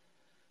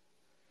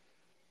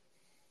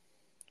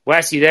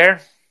 Wes, you there?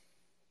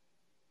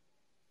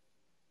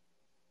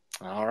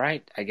 All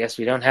right, I guess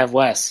we don't have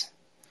Wes.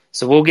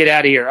 So we'll get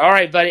out of here. All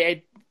right, buddy.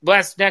 Hey,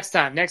 Wes,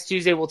 next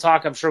Tuesday we'll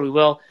talk. I'm sure we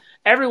will.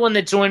 Everyone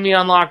that joined me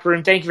on Locker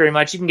Room, thank you very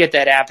much. You can get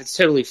that app. It's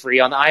totally free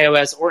on the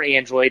iOS or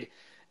Android.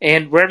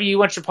 And wherever you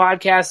want your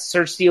podcast,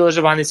 search Steelers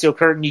or Behind the Steel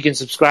Curtain. You can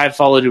subscribe,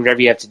 follow, do whatever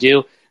you have to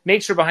do.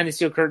 Make sure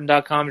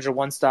BehindTheSteelCurtain.com is your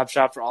one-stop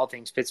shop for all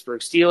things Pittsburgh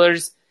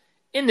Steelers.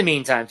 In the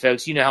meantime,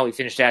 folks, you know how we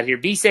finished out here.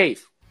 Be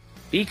safe,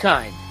 be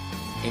kind,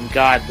 and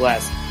God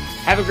bless.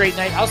 Have a great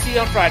night. I'll see you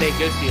on Friday.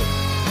 Go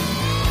Steelers.